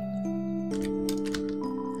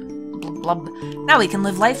 Blub blub. Now we can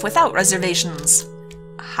live life without reservations.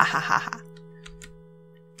 Ha ha ha ha.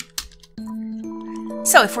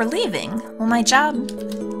 So if we're leaving, will my job...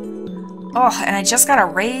 Oh, and I just got a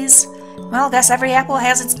raise? Well, guess every apple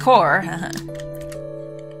has its core.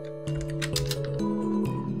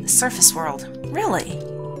 The surface world. Really?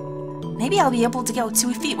 Maybe I'll be able to go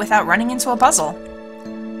 2 feet without running into a puzzle.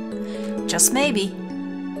 Just maybe.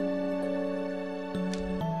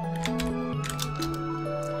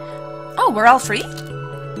 Oh, we're all free?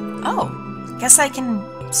 Oh, guess I can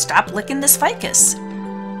stop licking this ficus.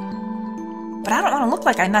 But I don't want to look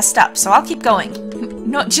like I messed up, so I'll keep going.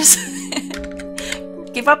 No, just...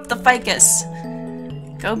 give up the ficus.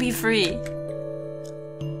 Go be free.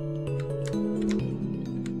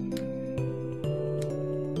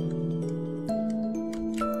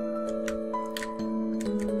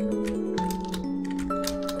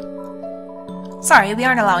 Sorry, we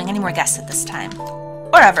aren't allowing any more guests at this time.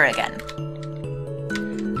 Or ever again.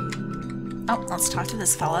 Oh, let's talk to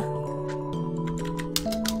this fella.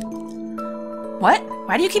 What?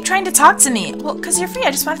 Why do you keep trying to talk to me? Well, because you're free. I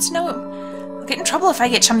just wanted to know. I'll get in trouble if I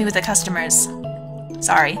get chummy with the customers.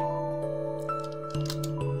 Sorry.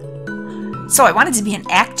 So I wanted to be an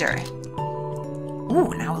actor.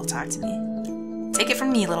 Ooh, now he'll talk to me. Take it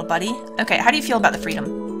from me, little buddy. Okay, how do you feel about the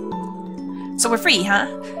freedom? So we're free, huh?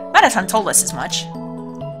 Mettaton told us as much.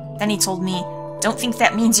 Then he told me, don't think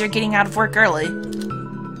that means you're getting out of work early.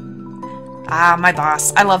 Ah, my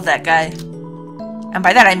boss. I love that guy. And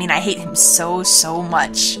by that I mean I hate him so, so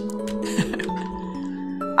much.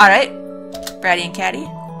 Alright, Bratty and Catty.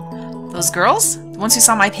 Those girls? The ones who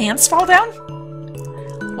saw my pants fall down?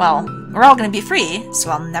 Well, we're all gonna be free, so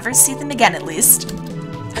I'll never see them again at least.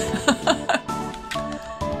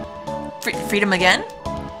 Freedom again?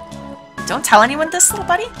 Don't tell anyone this, little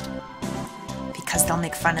buddy? Because they'll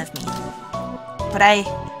make fun of me. But I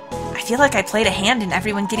feel like I played a hand in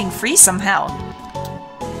everyone getting free somehow.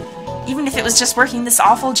 Even if it was just working this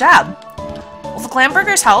awful job. Well, the clam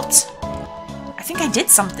burgers helped. I think I did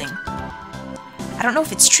something. I don't know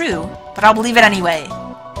if it's true, but I'll believe it anyway.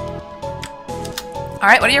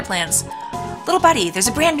 Alright, what are your plans? Little buddy, there's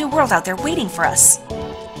a brand new world out there waiting for us.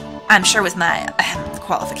 I'm sure with my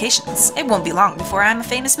qualifications, it won't be long before I'm a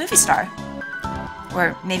famous movie star.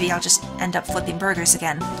 Or maybe I'll just end up flipping burgers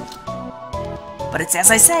again. But it's as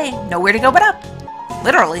I say, nowhere to go but up.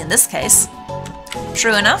 Literally in this case.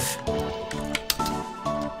 True enough?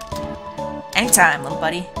 Anytime, little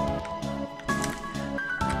buddy.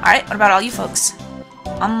 Alright, what about all you folks?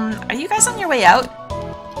 Are you guys on your way out?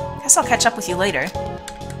 Guess I'll catch up with you later.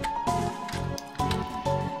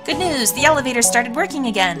 Good news! The elevator started working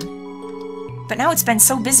again! But now it's been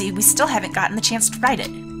so busy, we still haven't gotten the chance to ride it.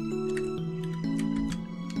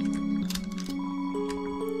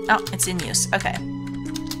 Oh, it's in use. Okay.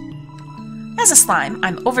 As a slime,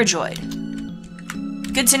 I'm overjoyed.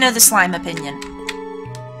 Good to know the slime opinion.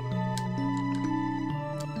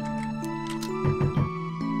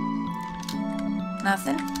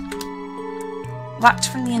 Nothing. Locked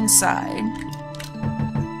from the inside.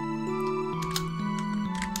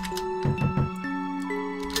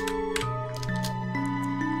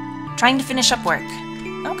 Trying to finish up work.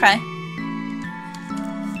 Okay.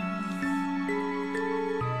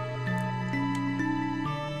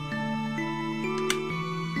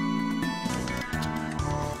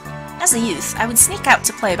 As a youth, I would sneak out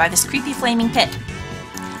to play by this creepy flaming pit.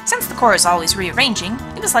 Since the core is always rearranging,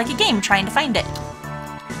 it was like a game trying to find it.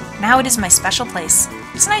 Now it is my special place.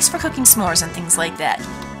 It's nice for cooking s'mores and things like that.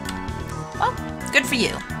 Well, good for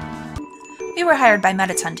you. We were hired by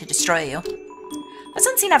Mettaton to destroy you. But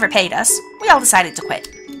since he never paid us, we all decided to quit.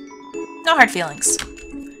 No hard feelings.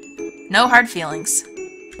 No hard feelings.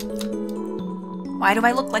 Why do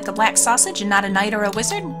I look like a black sausage and not a knight or a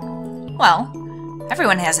wizard? Well,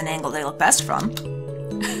 everyone has an angle they look best from.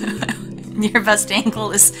 Your best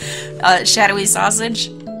angle is shadowy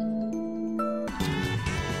sausage.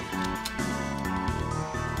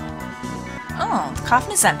 Oh, the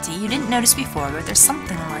coffin is empty. You didn't notice before, but there's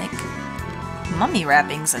something like mummy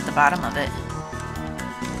wrappings at the bottom of it.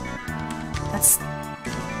 That's...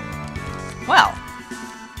 well.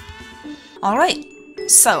 Alright,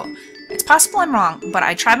 so, it's possible I'm wrong, but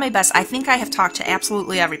I tried my best. I think I have talked to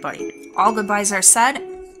absolutely everybody. All goodbyes are said.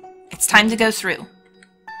 It's time to go through.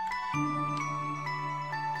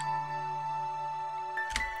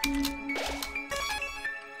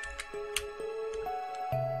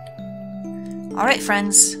 Alright,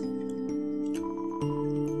 friends. If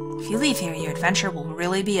you leave here, your adventure will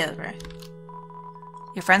really be over.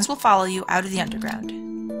 Your friends will follow you out of the underground.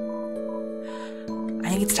 I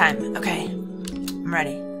think it's time. Okay. I'm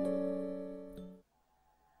ready.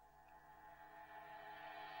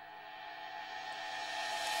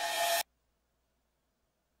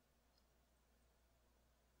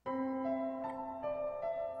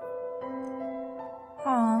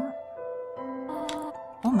 Aww.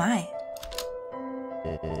 Oh my.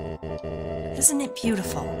 Isn't it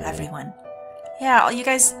beautiful, everyone? Yeah, you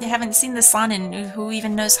guys haven't seen the sun in who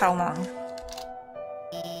even knows how long.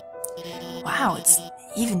 Wow, it's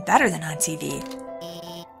even better than on TV.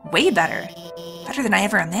 Way better. Better than I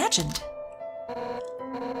ever imagined.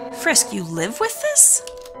 Frisk, you live with this?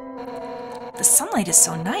 The sunlight is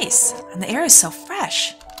so nice, and the air is so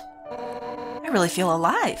fresh. I really feel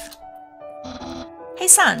alive. Hey,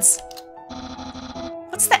 Sans.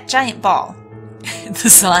 What's that giant ball? The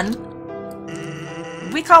sun?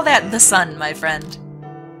 We call that the sun, my friend.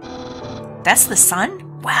 That's the sun?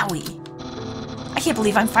 Wowie. I can't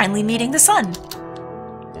believe I'm finally meeting the sun.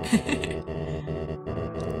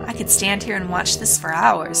 I could stand here and watch this for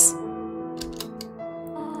hours.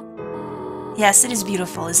 Yes, it is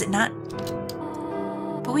beautiful, is it not?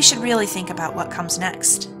 But we should really think about what comes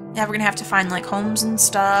next. Yeah, we're gonna have to find, like, homes and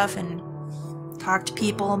stuff, and talk to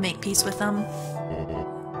people, make peace with them.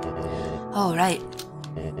 Oh, right.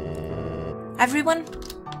 Everyone,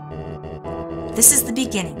 this is the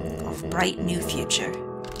beginning of a bright new future.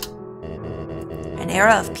 An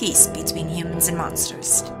era of peace between humans and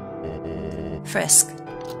monsters. Frisk,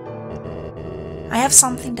 I have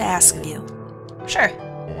something to ask of you. Sure.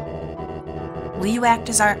 Will you act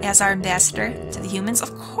as our ambassador to the humans?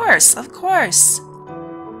 Of course, of course.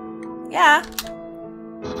 Yeah.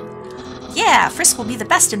 Yeah, Frisk will be the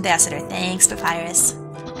best ambassador, thanks, Papyrus.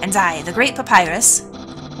 And I, the great Papyrus,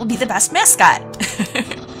 will be the best mascot.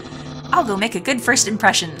 I'll go make a good first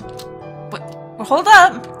impression. But hold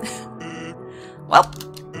up. Well,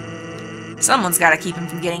 someone's gotta keep him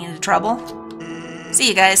from getting into trouble. See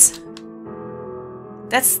you guys.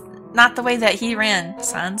 That's not the way that he ran,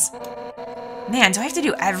 Sans. Man, do I have to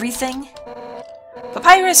do everything?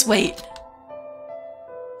 Papyrus, wait.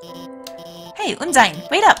 Hey, Undine,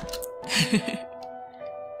 wait up!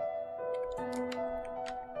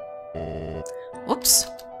 Whoops.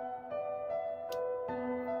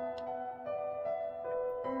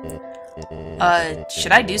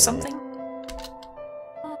 Should I do something?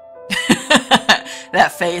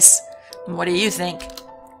 That face. What do you think?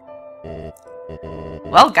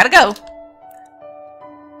 Well, gotta go.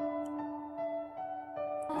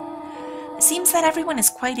 It seems that everyone is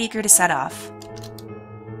quite eager to set off.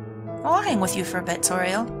 Well, I'll hang with you for a bit,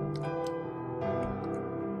 Toriel.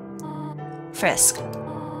 Frisk.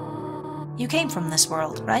 You came from this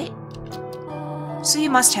world, right? So you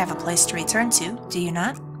must have a place to return to, do you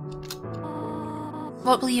not?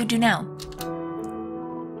 What will you do now?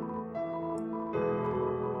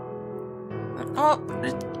 Oh,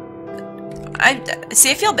 I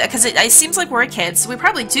feel bad, because it seems like we're kids, so we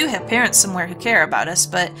probably do have parents somewhere who care about us,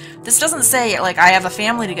 but this doesn't say, like, I have a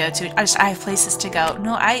family to go to, I have places to go.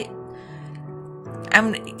 No,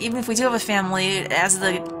 even if we do have a family, as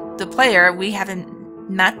the player, we haven't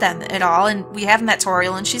met them at all, and we have met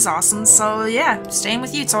Toriel, and she's awesome, so yeah, staying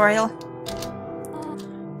with you, Toriel.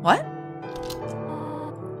 What?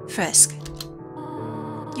 Frisk.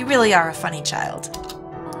 You really are a funny child.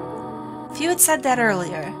 If you had said that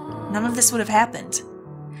earlier, none of this would have happened.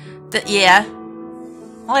 Yeah.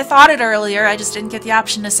 Well, I thought it earlier, I just didn't get the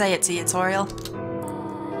option to say it to you, Toriel.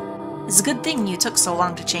 It's a good thing you took so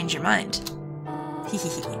long to change your mind.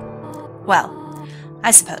 Well,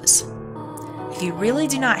 I suppose. If you really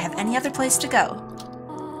do not have any other place to go,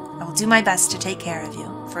 I will do my best to take care of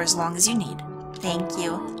you for as long as you need. Thank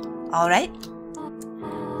you. Alright?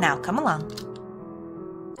 Now, come along.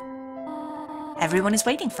 Everyone is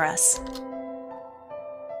waiting for us.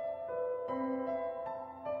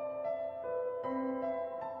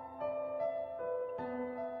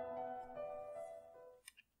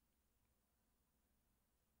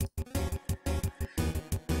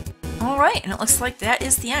 Alright, and it looks like that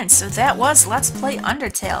is the end. So that was Let's Play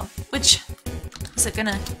Undertale. Which, is it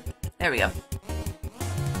gonna... There we go.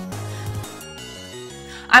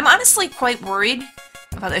 I'm honestly quite worried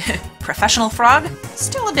about the professional frog.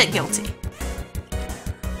 Still a bit guilty.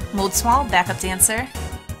 Moldsmal, backup dancer.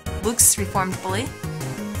 Luke's reformed bully.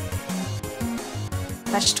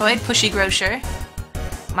 Vegetoid, pushy grocer.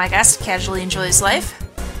 My guest casually enjoys life.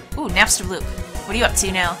 Ooh, Napster Luke. What are you up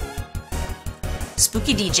to now?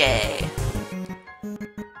 Spooky DJ.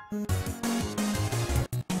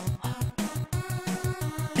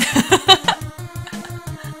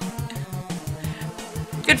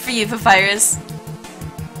 Good for you, Papyrus.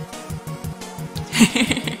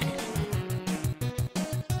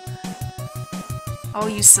 Oh,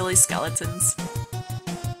 you silly skeletons.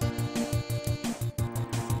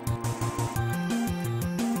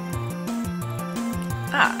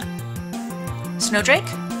 Ah. Snowdrake?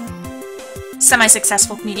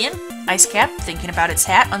 Semi-successful comedian. Ice Cap, thinking about its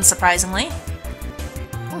hat, unsurprisingly.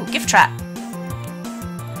 Ooh, Gift Trap.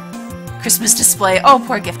 Christmas display. Oh,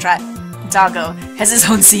 poor Gift Trap. Doggo has his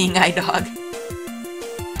own seeing eye dog.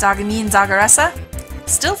 Dogamy and Doggeressa?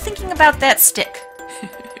 Still thinking about that stick.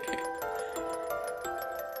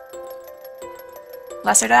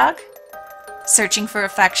 Lesser Dog? Searching for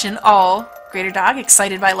affection. Oh, Greater Dog,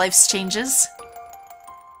 excited by life's changes.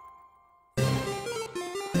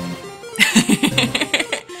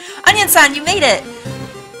 Onion-san, you made it!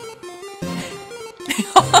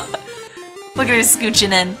 Look at her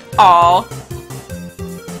scooching in. Aww.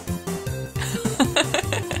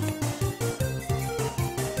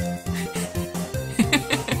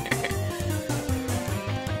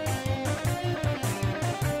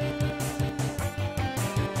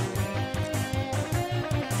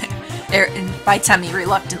 By Temmie,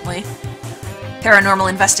 reluctantly. Paranormal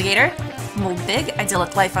investigator. Mold big,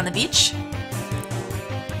 idyllic life on the beach.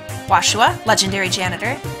 Washua, legendary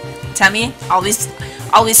janitor. Temmie,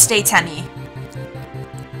 always stay Temmie.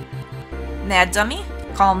 Mad dummy,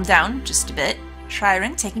 calm down just a bit.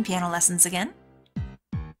 Shyren, taking piano lessons again.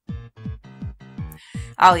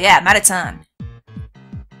 Oh yeah, Marathon.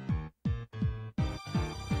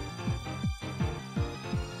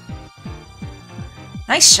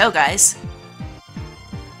 Nice show, guys.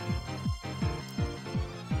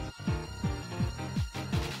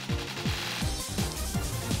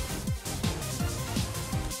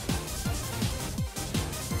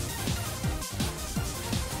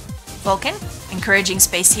 Vulcan, encouraging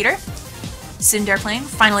space heater. Cinderplane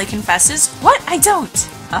finally confesses, "What? I don't!"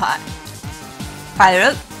 Haha.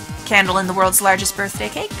 Pyro, candle in the world's largest birthday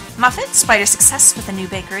cake. Muffet, spider success with a new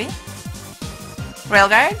bakery.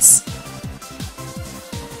 Railguards,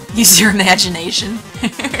 use your imagination.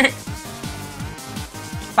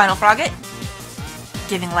 Final Frogget,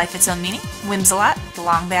 giving life its own meaning. Whimsalot, the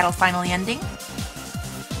long battle finally ending.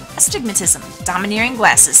 Astigmatism, domineering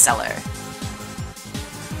glasses seller.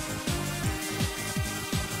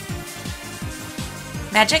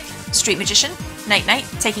 Magic, street magician. Night-night,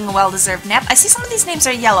 taking a well-deserved nap. I see some of these names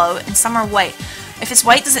are yellow and some are white. If it's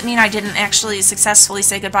white, does it mean I didn't actually successfully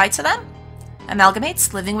say goodbye to them?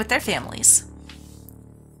 Amalgamates, living with their families.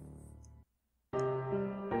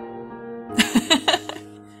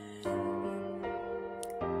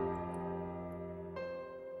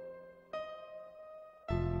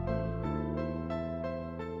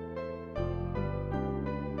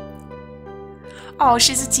 Oh,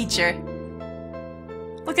 she's a teacher.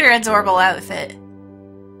 Look at her adorable outfit.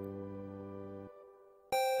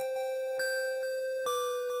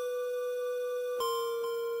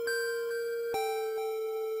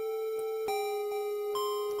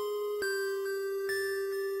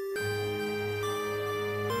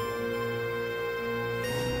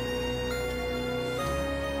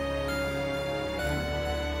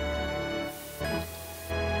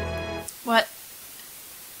 What?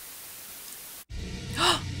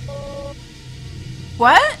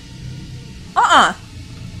 What?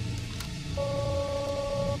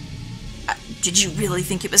 Did you really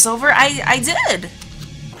think it was over? I did!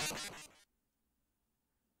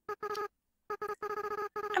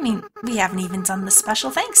 I mean, we haven't even done the special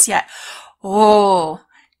thanks yet. Oh,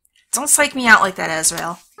 don't psych me out like that,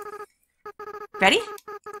 Azrael. Ready?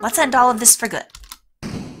 Let's end all of this for good.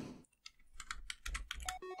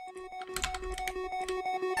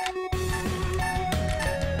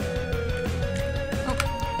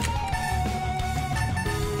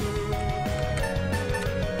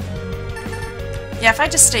 Yeah, if I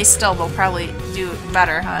just stay still, they'll probably do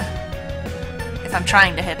better, huh? If I'm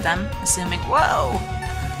trying to hit them, assuming— whoa!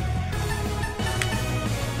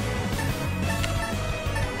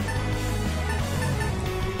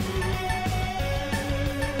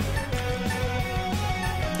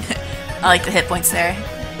 I like the hit points there.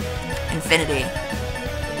 Infinity.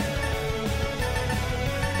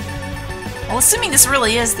 Well, assuming this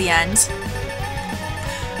really is the end,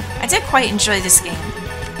 I did quite enjoy this game.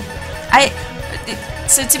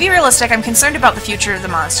 So to be realistic, I'm concerned about the future of the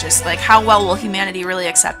monsters. Like, how well will humanity really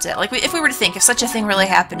accept it? Like, if we were to think, if such a thing really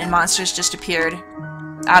happened and monsters just appeared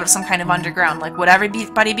out of some kind of underground, like, would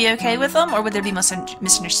everybody be okay with them? Or would there be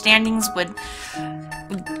misunderstandings? Would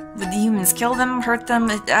the humans kill them, hurt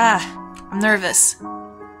them? I'm nervous.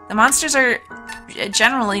 The monsters are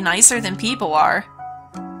generally nicer than people are.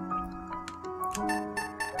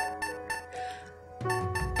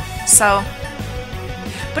 So,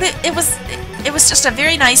 but it was just a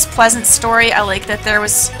very nice, pleasant story. I like that there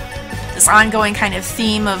was this ongoing kind of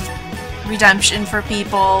theme of redemption for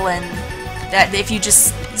people, and that if you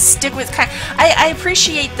just stick with I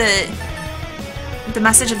appreciate the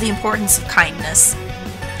message of the importance of kindness.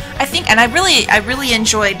 I think, and I really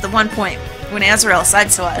enjoyed the one point when Azrael said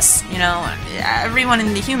to us, you know, everyone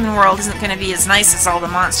in the human world isn't going to be as nice as all the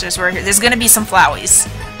monsters were here. There's going to be some flowies.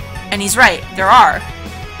 And he's right, there are.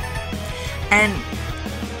 And,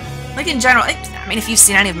 like, in general, I mean, if you've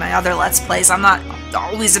seen any of my other Let's Plays, I'm not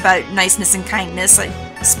always about niceness and kindness, like,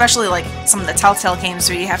 especially, like, some of the Telltale games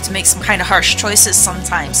where you have to make some kind of harsh choices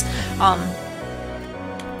sometimes.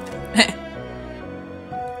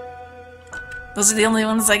 Those are the only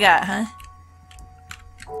ones I got, huh?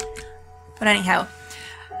 But anyhow,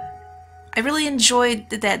 I really enjoyed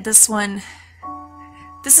that this one.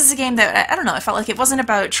 This is a game that, I don't know, I felt like it wasn't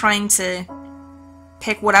about trying to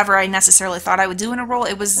pick whatever I necessarily thought I would do in a role.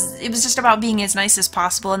 It was just about being as nice as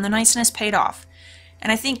possible, and the niceness paid off. And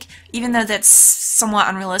I think, even though that's somewhat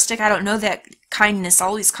unrealistic, I don't know that kindness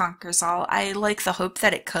always conquers all. I like the hope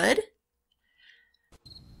that it could.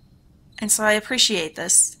 And so I appreciate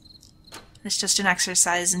this. It's just an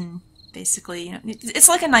exercise in basically, you know, it's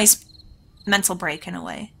like a nice mental break in a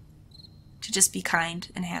way. To just be kind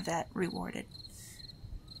and have that rewarded.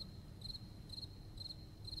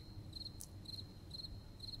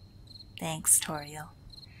 Thanks, Toriel.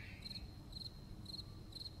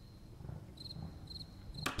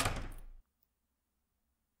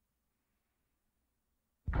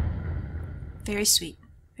 Very sweet.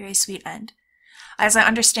 Very sweet end. As I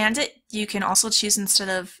understand it, you can also choose, instead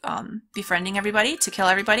of befriending everybody, to kill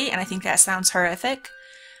everybody, and I think that sounds horrific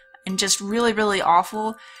and just really, really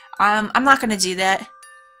awful. I'm not going to do that.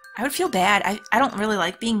 I would feel bad. I don't really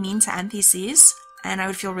like being mean to NPCs, and I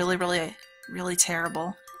would feel really, really, really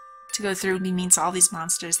terrible to go through and be mean to all these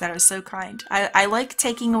monsters that are so kind. I like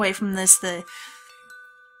taking away from this the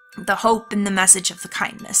hope and the message of the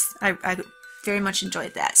kindness. I very much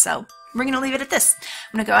enjoyed that, so we're going to leave it at this.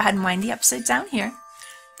 I'm going to go ahead and wind the episode down here.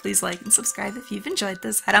 Please like and subscribe if you've enjoyed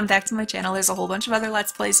this. Head on back to my channel. There's a whole bunch of other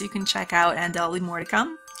Let's Plays you can check out, and there'll be more to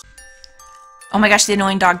come. Oh my gosh, the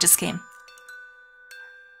annoying dog just came.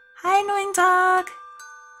 Hi, annoying dog!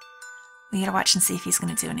 We gotta watch and see if he's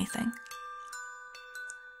gonna do anything.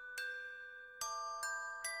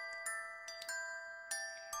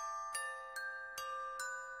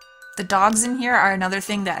 The dogs in here are another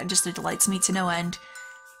thing that just delights me to no end.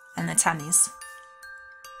 And the tummies.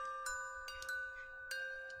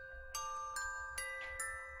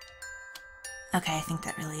 Okay, I think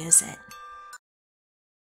that really is it.